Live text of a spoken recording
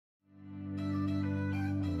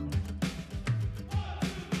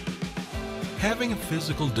Having a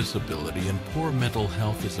physical disability and poor mental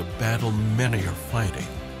health is a battle many are fighting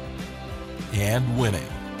and winning.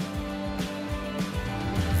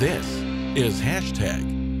 This is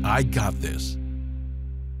 #IGotThis.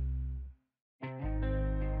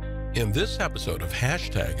 In this episode of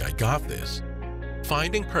 #IGotThis,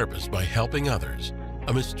 finding purpose by helping others,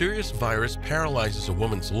 a mysterious virus paralyzes a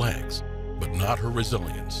woman's legs, but not her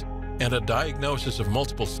resilience, and a diagnosis of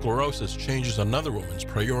multiple sclerosis changes another woman's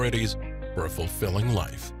priorities for a fulfilling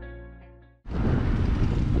life.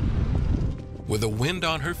 With the wind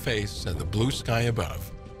on her face and the blue sky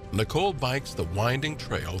above, Nicole bikes the winding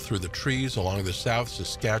trail through the trees along the South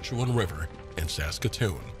Saskatchewan River in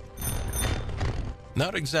Saskatoon.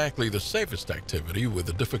 Not exactly the safest activity with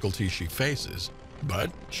the difficulties she faces, but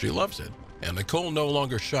she loves it, and Nicole no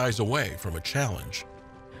longer shies away from a challenge.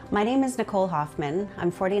 My name is Nicole Hoffman. I'm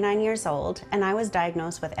 49 years old, and I was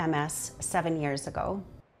diagnosed with MS 7 years ago.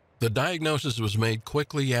 The diagnosis was made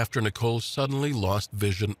quickly after Nicole suddenly lost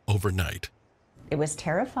vision overnight. It was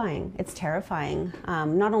terrifying. It's terrifying.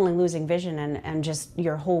 Not only losing vision and just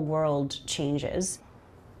your whole world changes.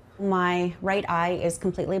 My right eye is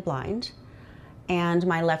completely blind, and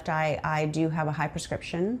my left eye, I do have a high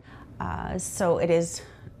prescription. So it is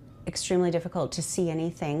extremely difficult to see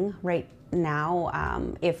anything right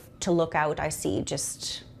now. If to look out, I see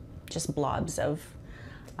just blobs of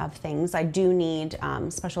things. I do need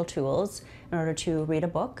special tools in order to read a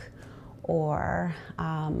book or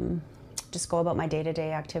just go about my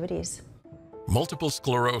day-to-day activities. Multiple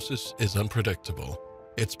sclerosis is unpredictable.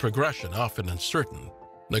 Its progression often uncertain.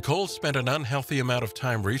 Nicole spent an unhealthy amount of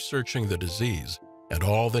time researching the disease and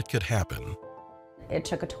all that could happen. It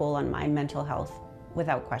took a toll on my mental health,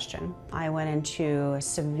 without question. I went into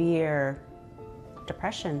severe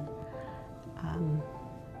depression,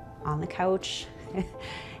 on the couch,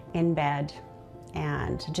 in bed,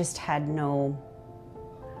 and just had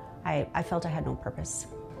I felt I had no purpose.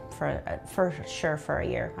 For sure, for a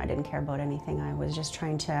year, I didn't care about anything. I was just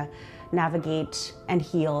trying to navigate and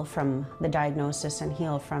heal from the diagnosis and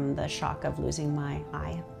heal from the shock of losing my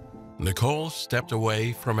eye. Nicole stepped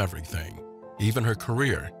away from everything, even her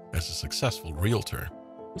career as a successful realtor.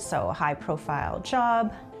 So a high-profile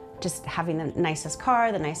job, just having the nicest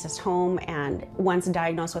car, the nicest home, and once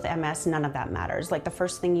diagnosed with MS, none of that matters. Like, the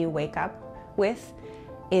first thing you wake up with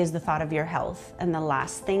is the thought of your health, and the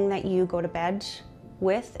last thing that you go to bed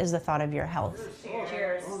with is the thought of your health.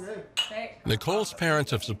 Cheers. Nicole's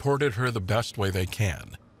parents have supported her the best way they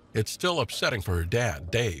can. It's still upsetting for her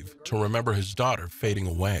dad, Dave, to remember his daughter fading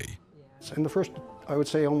away. In the first, I would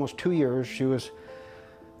say, almost 2 years, she was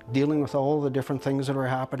dealing with all the different things that were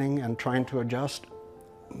happening and trying to adjust.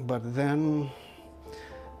 But then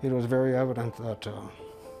it was very evident that,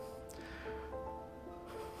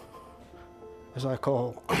 as I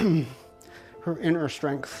call, her inner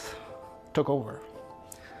strength took over.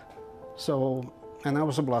 So, and that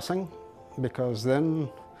was a blessing, because then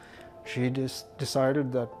she just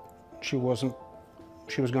decided that she was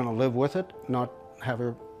going to live with it, not have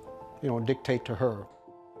her, dictate to her.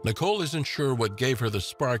 Nicole isn't sure what gave her the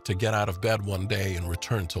spark to get out of bed one day and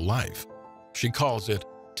return to life. She calls it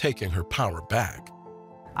taking her power back.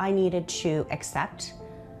 I needed to accept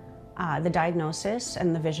the diagnosis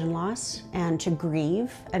and the vision loss and to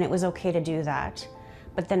grieve, and it was okay to do that.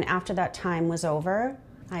 But then after that time was over,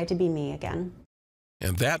 I had to be me again.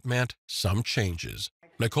 And that meant some changes.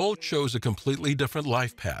 Nicole chose a completely different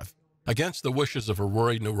life path. Against the wishes of her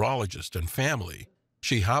worried neurologist and family,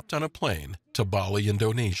 she hopped on a plane to Bali,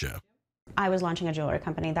 Indonesia. I was launching a jewelry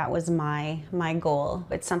company. That was my goal.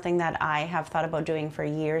 It's something that I have thought about doing for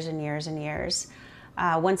years and years and years.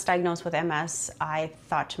 Once diagnosed with MS, I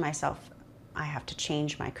thought to myself, I have to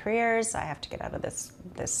change my careers. I have to get out of this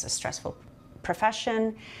stressful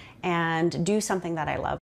profession and do something that I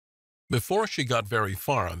love. Before she got very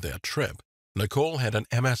far on that trip, Nicole had an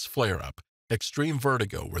MS flare-up, extreme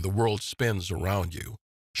vertigo where the world spins around you.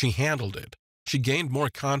 She handled it. She gained more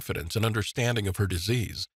confidence and understanding of her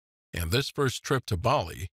disease. And this first trip to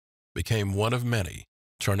Bali became one of many,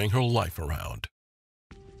 turning her life around.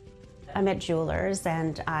 I met jewelers,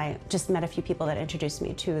 and I just met a few people that introduced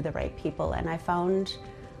me to the right people, and I found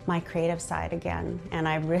my creative side again, and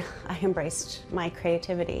I embraced my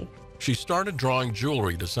creativity. She started drawing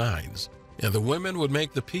jewelry designs, and the women would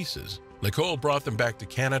make the pieces. Nicole brought them back to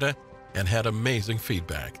Canada and had amazing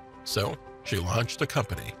feedback. So she launched a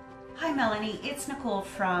company. Hi Melanie, it's Nicole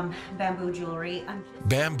from Bamboo Jewelry.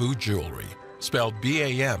 Bamboo Jewelry, spelled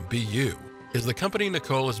B-A-M-B-U, is the company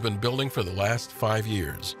Nicole has been building for the last 5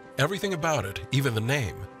 years. Everything about it, even the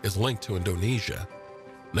name, is linked to Indonesia.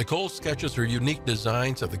 Nicole sketches her unique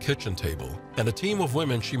designs at the kitchen table, and a team of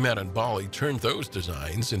women she met in Bali turned those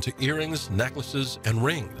designs into earrings, necklaces, and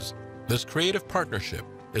rings. This creative partnership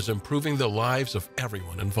is improving the lives of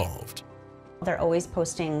everyone involved. They're always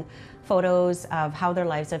posting photos of how their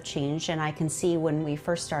lives have changed, and I can see when we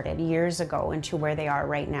first started years ago into where they are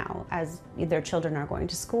right now. As their children are going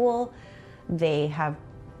to school, they have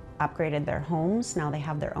upgraded their homes, now they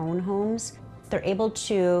have their own homes. They're able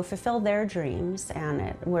to fulfill their dreams,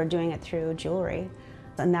 and we're doing it through jewelry.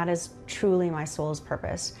 And that is truly my soul's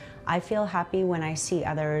purpose. I feel happy when I see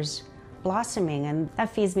others blossoming, and that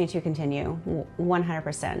feeds me to continue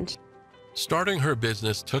 100%. Starting her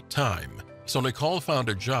business took time, so Nicole found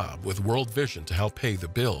a job with World Vision to help pay the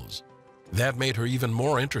bills. That made her even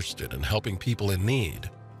more interested in helping people in need.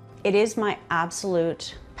 It is my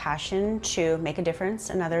absolute passion to make a difference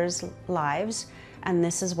in others' lives, and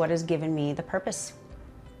this is what has given me the purpose,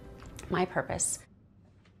 my purpose.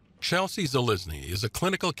 Chelsea Zalisny is a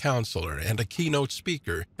clinical counselor and a keynote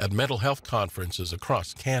speaker at mental health conferences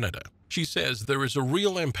across Canada. She says there is a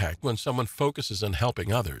real impact when someone focuses on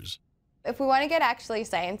helping others. If we want to get actually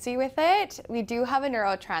sciencey with it, we do have a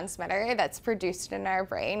neurotransmitter that's produced in our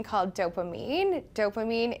brain called dopamine.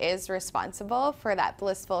 Dopamine is responsible for that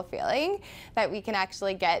blissful feeling that we can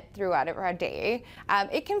actually get throughout our day.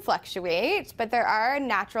 It can fluctuate, but there are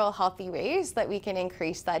natural, healthy ways that we can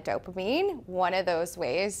increase that dopamine. One of those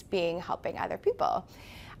ways being helping other people.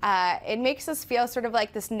 It makes us feel sort of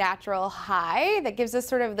like this natural high that gives us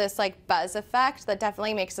sort of this like buzz effect that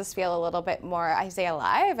definitely makes us feel a little bit more, I say,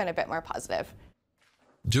 alive and a bit more positive.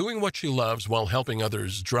 Doing what she loves while helping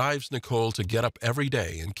others drives Nicole to get up every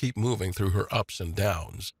day and keep moving through her ups and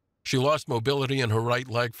downs. She lost mobility in her right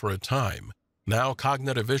leg for a time. Now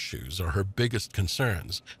cognitive issues are her biggest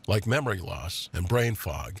concerns, like memory loss and brain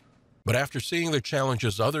fog. But after seeing the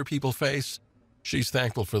challenges other people face, she's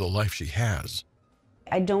thankful for the life she has.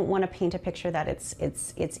 I don't want to paint a picture that it's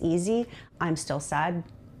easy. I'm still sad.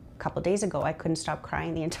 A couple days ago, I couldn't stop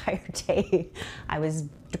crying the entire day. I was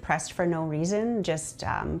depressed for no reason, just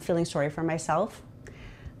feeling sorry for myself.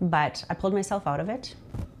 But I pulled myself out of it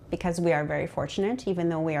because we are very fortunate, even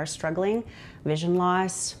though we are struggling. Vision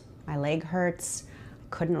loss, my leg hurts,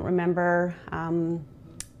 couldn't remember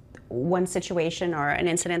one situation or an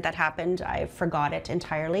incident that happened. I forgot it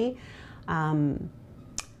entirely.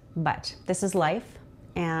 But this is life.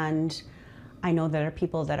 And I know there are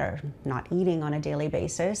people that are not eating on a daily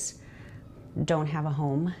basis, don't have a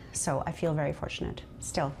home, so I feel very fortunate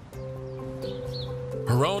still.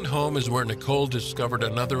 Her own home is where Nicole discovered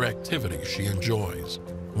another activity she enjoys,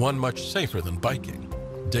 one much safer than biking,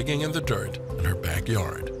 digging in the dirt in her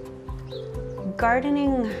backyard.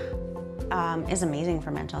 Gardening is amazing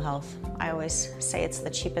for mental health. I always say it's the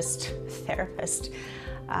cheapest therapist.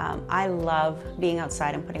 I love being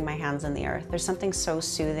outside and putting my hands in the earth. There's something so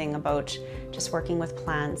soothing about just working with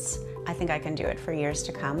plants. I think I can do it for years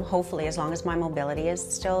to come, hopefully as long as my mobility is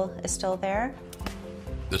still there.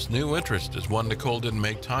 This new interest is one Nicole didn't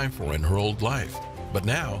make time for in her old life. But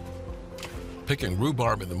now, picking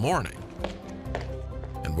rhubarb in the morning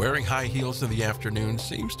and wearing high heels in the afternoon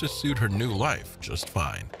seems to suit her new life just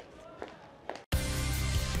fine.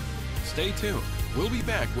 Stay tuned. We'll be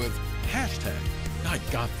back with hashtag I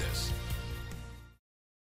got this.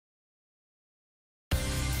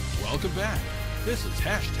 Welcome back. This is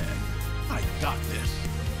hashtag I got this.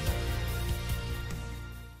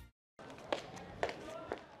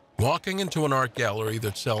 Walking into an art gallery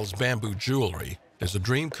that sells bamboo jewelry is a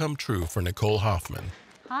dream come true for Nicole Hoffman.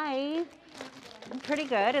 Hi, I'm pretty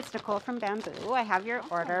good. It's Nicole from Bamboo. I have your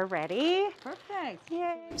order ready. Perfect.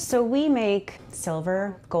 Yay. So we make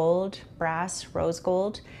silver, gold, brass, rose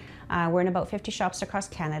gold. We're in about 50 shops across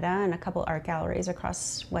Canada and a couple art galleries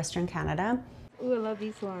across Western Canada. Ooh, I love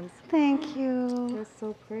these ones. Thank you. They're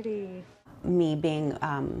so pretty. Me being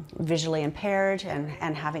visually impaired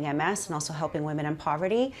and having MS and also helping women in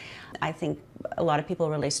poverty, I think a lot of people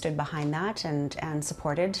really stood behind that and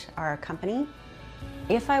supported our company.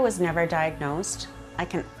 If I was never diagnosed, I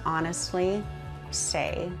can honestly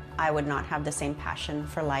say I would not have the same passion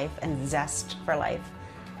for life and zest for life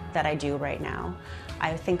that I do right now.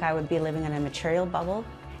 I think I would be living in a material bubble,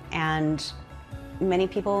 and many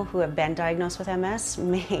people who have been diagnosed with MS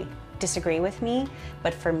may disagree with me,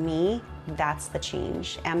 but for me, that's the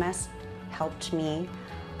change. MS helped me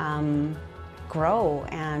grow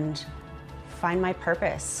and find my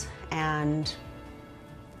purpose and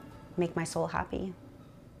make my soul happy.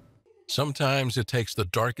 Sometimes it takes the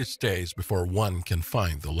darkest days before one can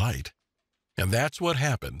find the light. And that's what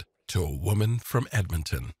happened to a woman from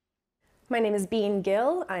Edmonton. My name is Bean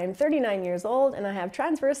Gill. I am 39 years old and I have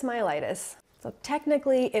transverse myelitis. So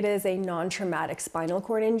technically, it is a non-traumatic spinal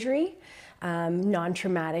cord injury.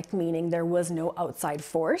 Non-traumatic meaning there was no outside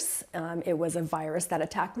force. It was a virus that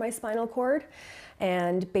attacked my spinal cord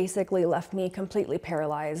and basically left me completely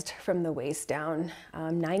paralyzed from the waist down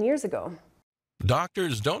 9 years ago.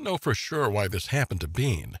 Doctors don't know for sure why this happened to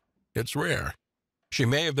Bean. It's rare. She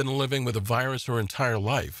may have been living with a virus her entire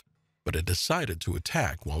life, but it decided to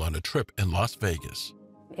attack while on a trip in Las Vegas.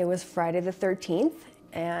 It was Friday the 13th,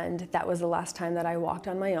 and that was the last time that I walked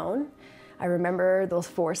on my own. I remember those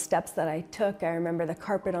 4 steps that I took. I remember the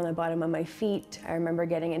carpet on the bottom of my feet. I remember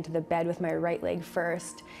getting into the bed with my right leg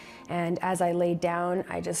first. And as I laid down,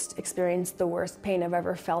 I just experienced the worst pain I've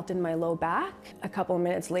ever felt in my low back. A couple of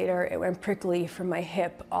minutes later, it went prickly from my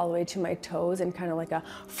hip all the way to my toes in kind of like a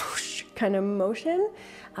whoosh kind of motion.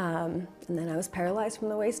 And then I was paralyzed from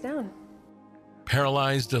the waist down.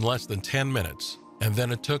 Paralyzed in less than 10 minutes, and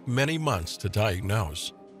then it took many months to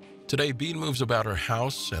diagnose. Today, Bean moves about her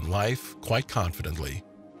house and life quite confidently.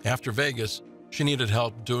 After Vegas, she needed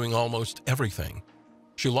help doing almost everything.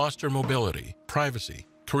 She lost her mobility, privacy,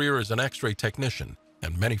 career as an X-ray technician,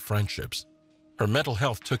 and many friendships. Her mental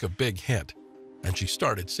health took a big hit, and she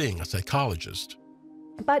started seeing a psychologist.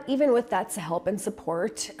 But even with that help and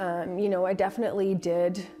support, I definitely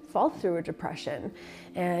did fall through a depression,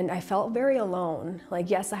 and I felt very alone. Like,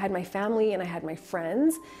 yes, I had my family and I had my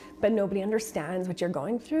friends, but nobody understands what you're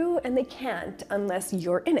going through, and they can't unless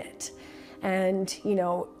you're in it. And,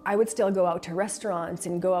 I would still go out to restaurants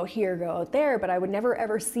and go out here, go out there, but I would never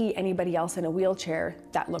ever see anybody else in a wheelchair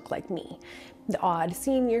that looked like me. The odd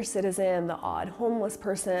senior citizen, the odd homeless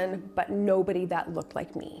person, but nobody that looked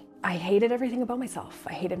like me. I hated everything about myself.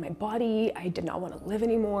 I hated my body. I did not want to live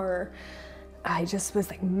anymore. I just was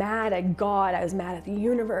like mad at God. I was mad at the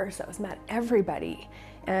universe. I was mad at everybody.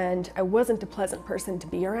 And I wasn't a pleasant person to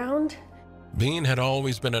be around. Bean had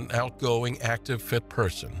always been an outgoing, active, fit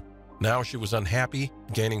person. Now she was unhappy,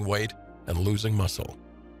 gaining weight, and losing muscle.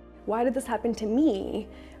 Why did this happen to me?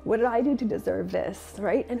 What did I do to deserve this,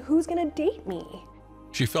 right? And who's gonna date me?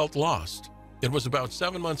 She felt lost. It was about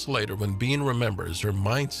 7 months later when Bean remembers her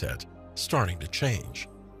mindset starting to change.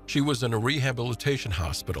 She was in a rehabilitation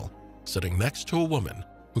hospital, sitting next to a woman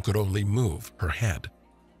who could only move her head.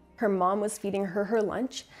 Her mom was feeding her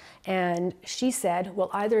lunch, and she said, "Will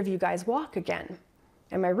either of you guys walk again?"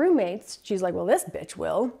 And my roommates, she's like, "Well, this bitch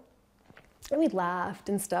will." And we laughed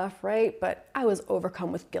and stuff, right? But I was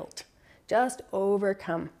overcome with guilt, just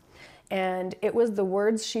overcome. And it was the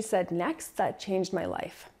words she said next that changed my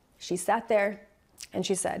life. She sat there and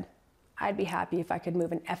she said, "I'd be happy if I could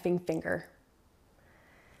move an effing finger."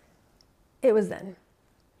 It was then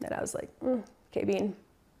that I was like, okay, Bean,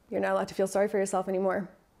 you're not allowed to feel sorry for yourself anymore,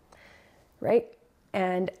 right?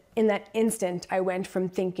 And in that instant, I went from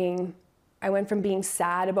being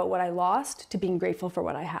sad about what I lost to being grateful for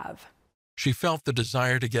what I have. She felt the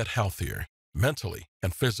desire to get healthier, mentally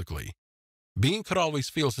and physically. Bean could always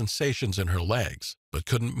feel sensations in her legs, but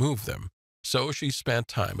couldn't move them. So she spent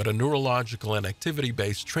time at a neurological and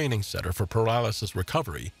activity-based training center for paralysis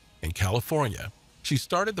recovery in California. She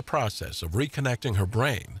started the process of reconnecting her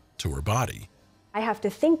brain to her body. I have to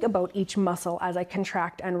think about each muscle as I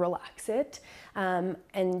contract and relax it.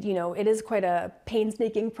 It is quite a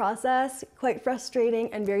painstaking process, quite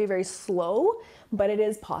frustrating and very, very slow, but it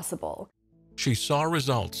is possible. She saw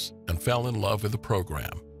results and fell in love with the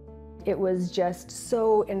program. It was just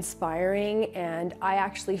so inspiring, and I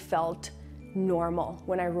actually felt normal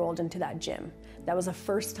when I rolled into that gym. That was the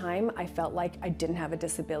first time I felt like I didn't have a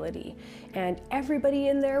disability. And everybody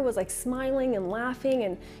in there was like smiling and laughing,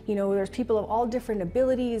 and there's people of all different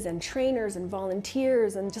abilities and trainers and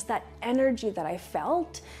volunteers, and just that energy that I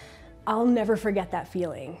felt, I'll never forget that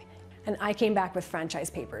feeling. And I came back with franchise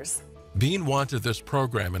papers. Bean wanted this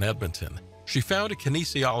program in Edmonton. She found a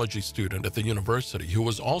kinesiology student at the university who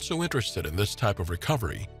was also interested in this type of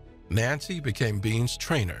recovery. Nancy became Bean's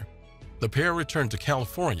trainer. The pair returned to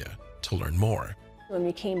California to learn more. When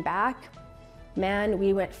we came back, man,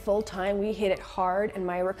 we went full time, we hit it hard, and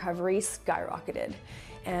my recovery skyrocketed.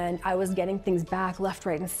 And I was getting things back left,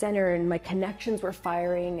 right, and center, and my connections were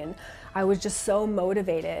firing, and I was just so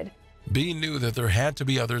motivated. Bean knew that there had to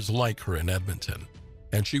be others like her in Edmonton,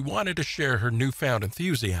 and she wanted to share her newfound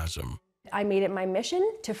enthusiasm. I made it my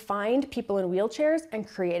mission to find people in wheelchairs and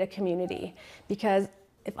create a community, because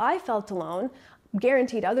if I felt alone,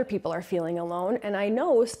 guaranteed other people are feeling alone, and I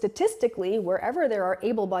know statistically wherever there are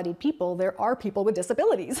able-bodied people, there are people with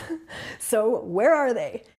disabilities. So where are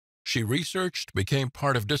they? She researched, became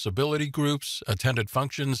part of disability groups, attended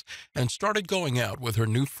functions, and started going out with her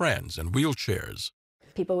new friends in wheelchairs.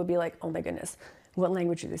 People would be like, "Oh my goodness, What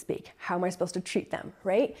language do they speak? How am I supposed to treat them,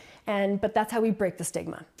 right? But that's how we break the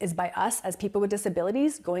stigma, is by us as people with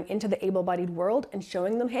disabilities going into the able-bodied world and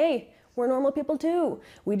showing them, hey, we're normal people too.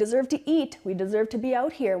 We deserve to eat. We deserve to be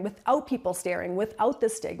out here without people staring, without the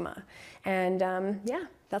stigma. And yeah,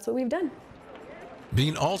 that's what we've done.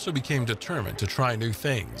 Bean also became determined to try new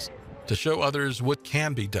things, to show others what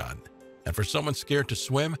can be done. And for someone scared to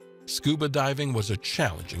swim, scuba diving was a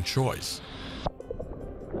challenging choice.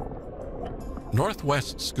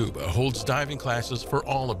 Northwest Scuba holds diving classes for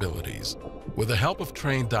all abilities. With the help of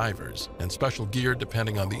trained divers and special gear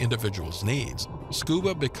depending on the individual's needs,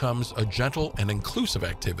 scuba becomes a gentle and inclusive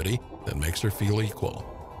activity that makes her feel equal.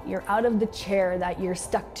 You're out of the chair that you're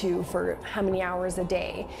stuck to for how many hours a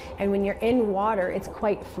day. And when you're in water, it's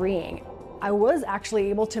quite freeing. I was actually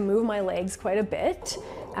able to move my legs quite a bit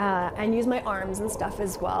and use my arms and stuff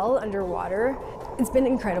as well underwater. It's been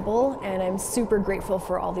incredible, and I'm super grateful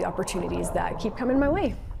for all the opportunities that keep coming my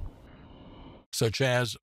way. Such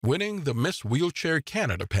as winning the Miss Wheelchair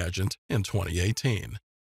Canada pageant in 2018.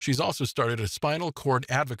 She's also started a spinal cord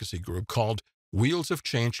advocacy group called Wheels of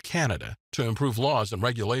Change Canada to improve laws and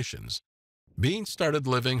regulations. Bean started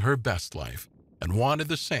living her best life and wanted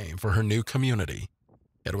the same for her new community.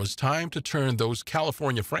 It was time to turn those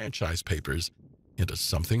California franchise papers into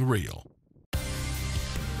something real.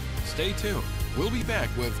 Stay tuned. We'll be back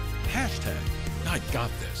with hashtag I Got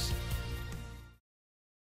This.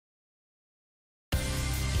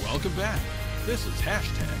 Welcome back. This is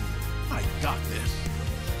hashtag I Got This.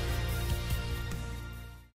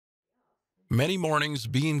 Many mornings,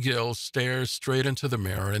 Bean Gill stares straight into the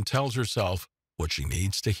mirror and tells herself what she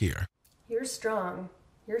needs to hear. You're strong.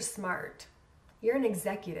 You're smart. You're an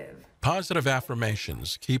executive. Positive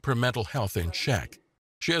affirmations keep her mental health in check.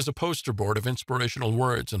 She has a poster board of inspirational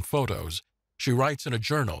words and photos. She writes in a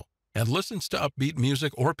journal and listens to upbeat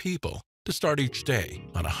music or people to start each day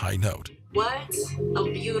on a high note. What a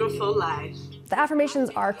beautiful life. The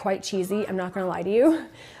affirmations are quite cheesy, I'm not gonna lie to you,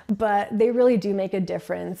 but they really do make a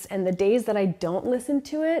difference. And the days that I don't listen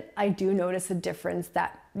to it, I do notice a difference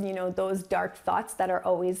that, you know, those dark thoughts that are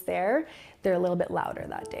always there, they're a little bit louder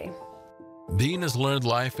that day. Bean has learned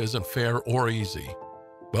life isn't fair or easy,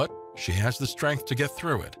 but she has the strength to get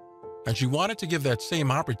through it. And she wanted to give that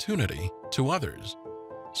same opportunity to others.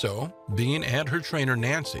 So Bean and her trainer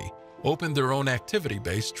Nancy opened their own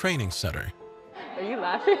activity-based training center. Are you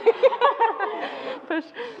laughing? Push,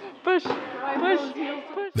 push, push,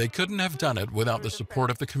 push. They couldn't have done it without the support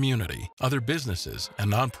of the community, other businesses,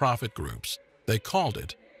 and nonprofit groups. They called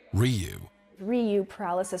it REU. REU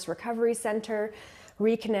Paralysis Recovery Center,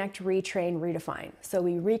 reconnect, retrain, redefine. So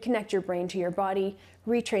we reconnect your brain to your body,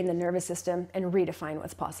 retrain the nervous system, and redefine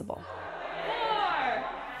what's possible. 4,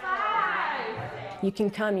 5. You can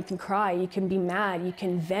come, you can cry, you can be mad, you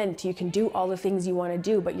can vent, you can do all the things you want to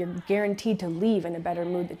do, but you're guaranteed to leave in a better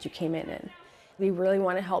mood that you came in. We really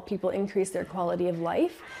want to help people increase their quality of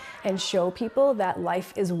life and show people that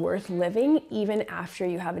life is worth living even after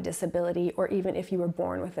you have a disability or even if you were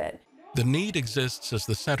born with it. The need exists as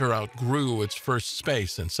the center outgrew its first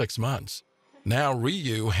space in 6 months. Now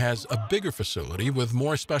REU has a bigger facility with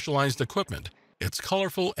more specialized equipment. It's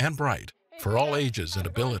colorful and bright for all ages and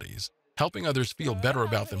abilities. Helping others feel better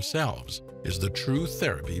about themselves is the true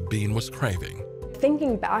therapy Bean was craving.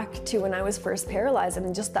 Thinking back to when I was first paralyzed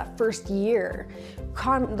and just that first year,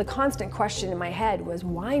 the constant question in my head was,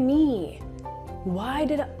 why me? Why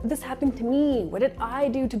did this happen to me? What did I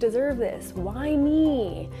do to deserve this? Why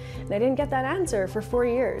me? And I didn't get that answer for 4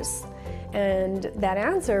 years. And that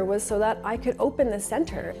answer was so that I could open the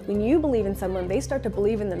center. When you believe in someone, they start to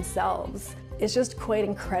believe in themselves. It's just quite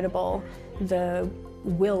incredible, the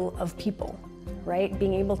will of people, right?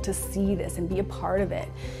 Being able to see this and be a part of it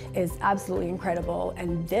is absolutely incredible.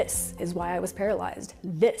 And this is why I was paralyzed.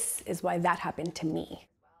 This is why that happened to me.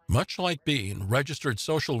 Much like Bean, registered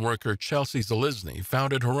social worker Chelsea Zalizny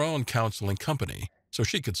founded her own counseling company so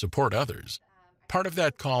she could support others. Part of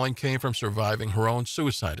that calling came from surviving her own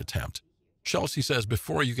suicide attempt. Chelsea says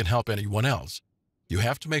before you can help anyone else, you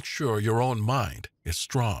have to make sure your own mind is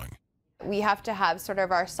strong. We have to have sort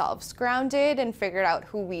of ourselves grounded and figured out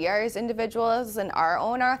who we are as individuals and our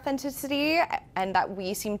own authenticity, and that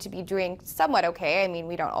we seem to be doing somewhat okay. I mean,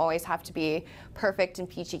 we don't always have to be perfect and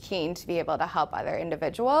peachy keen to be able to help other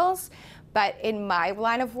individuals. But in my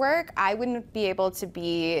line of work, I wouldn't be able to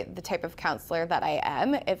be the type of counselor that I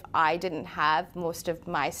am if I didn't have most of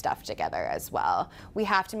my stuff together as well. We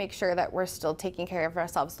have to make sure that we're still taking care of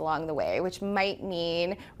ourselves along the way, which might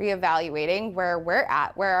mean reevaluating where we're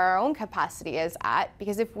at, where our own capacity is at,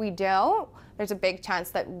 because if we don't, there's a big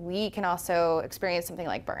chance that we can also experience something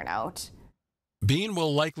like burnout. Bean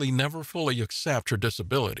will likely never fully accept her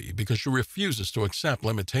disability because she refuses to accept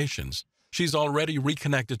limitations. She's already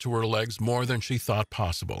reconnected to her legs more than she thought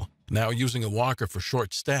possible, now using a walker for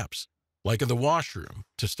short steps, like in the washroom,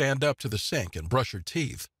 to stand up to the sink and brush her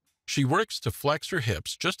teeth. She works to flex her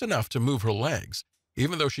hips just enough to move her legs,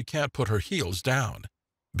 even though she can't put her heels down.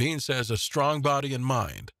 Bean says a strong body and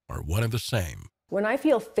mind are one and the same. When I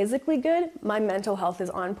feel physically good, my mental health is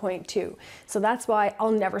on point too. So that's why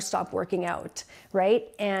I'll never stop working out, right?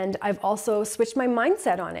 And I've also switched my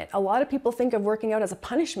mindset on it. A lot of people think of working out as a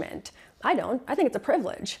punishment. I don't. I think it's a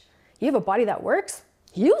privilege. You have a body that works?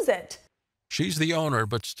 Use it. She's the owner,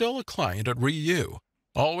 but still a client at ReU,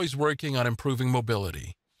 always working on improving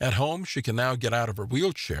mobility. At home, she can now get out of her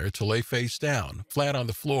wheelchair to lay face down, flat on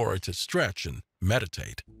the floor to stretch and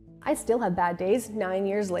meditate. I still have bad days 9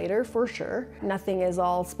 years later, for sure. Nothing is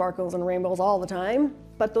all sparkles and rainbows all the time,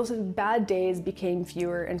 but those bad days became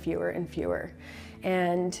fewer and fewer and fewer.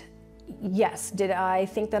 And yes, did I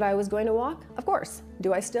think that I was going to walk? Of course.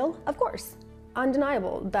 Do I still? Of course.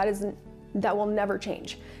 Undeniable. That will never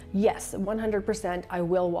change. Yes, 100% I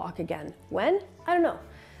will walk again. When? I don't know.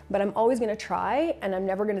 But I'm always going to try, and I'm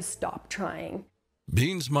never going to stop trying.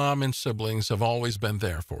 Bean's mom and siblings have always been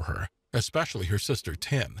there for her, especially her sister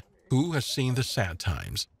Tin, who has seen the sad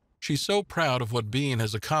times. She's so proud of what Bean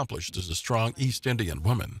has accomplished as a strong East Indian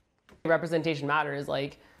woman. Representation matters.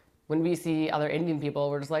 Like, when we see other Indian people,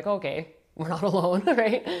 we're just like, okay, we're not alone,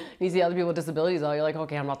 right? And you see other people with disabilities, though, you're like,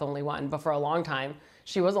 okay, I'm not the only one. But for a long time,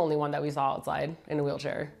 she was the only one that we saw outside in a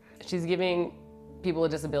wheelchair. She's giving people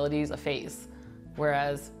with disabilities a face,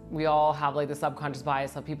 whereas we all have like the subconscious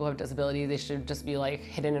bias of people who have disabilities, they should just be like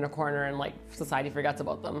hidden in a corner and like society forgets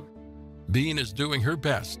about them. Bean is doing her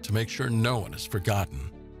best to make sure no one is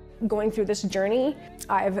forgotten. Going through this journey,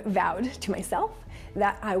 I've vowed to myself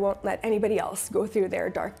that I won't let anybody else go through their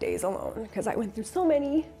dark days alone, because I went through so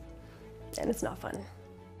many, and it's not fun.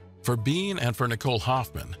 For Bean and for Nicole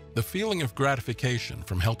Hoffman, the feeling of gratification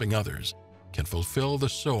from helping others can fulfill the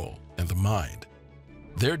soul and the mind.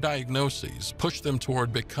 Their diagnoses push them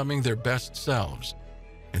toward becoming their best selves,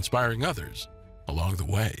 inspiring others along the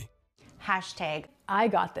way. Hashtag I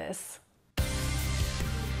got this.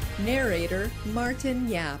 Narrator Martin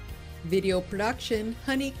Yap. Video production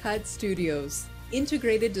Honeycut Studios.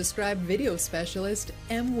 Integrated Described Video Specialist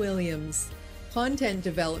M. Williams. Content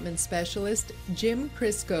Development Specialist Jim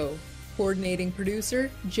Crisco. Coordinating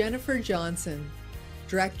Producer Jennifer Johnson.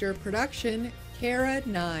 Director of Production Kara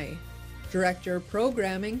Nye. Director of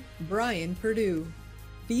Programming Brian Perdue.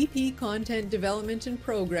 VP Content Development and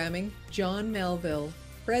Programming John Melville.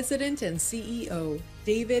 President and CEO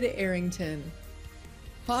David Arrington.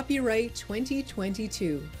 Copyright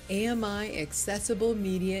 2022 AMI Accessible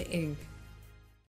Media Inc.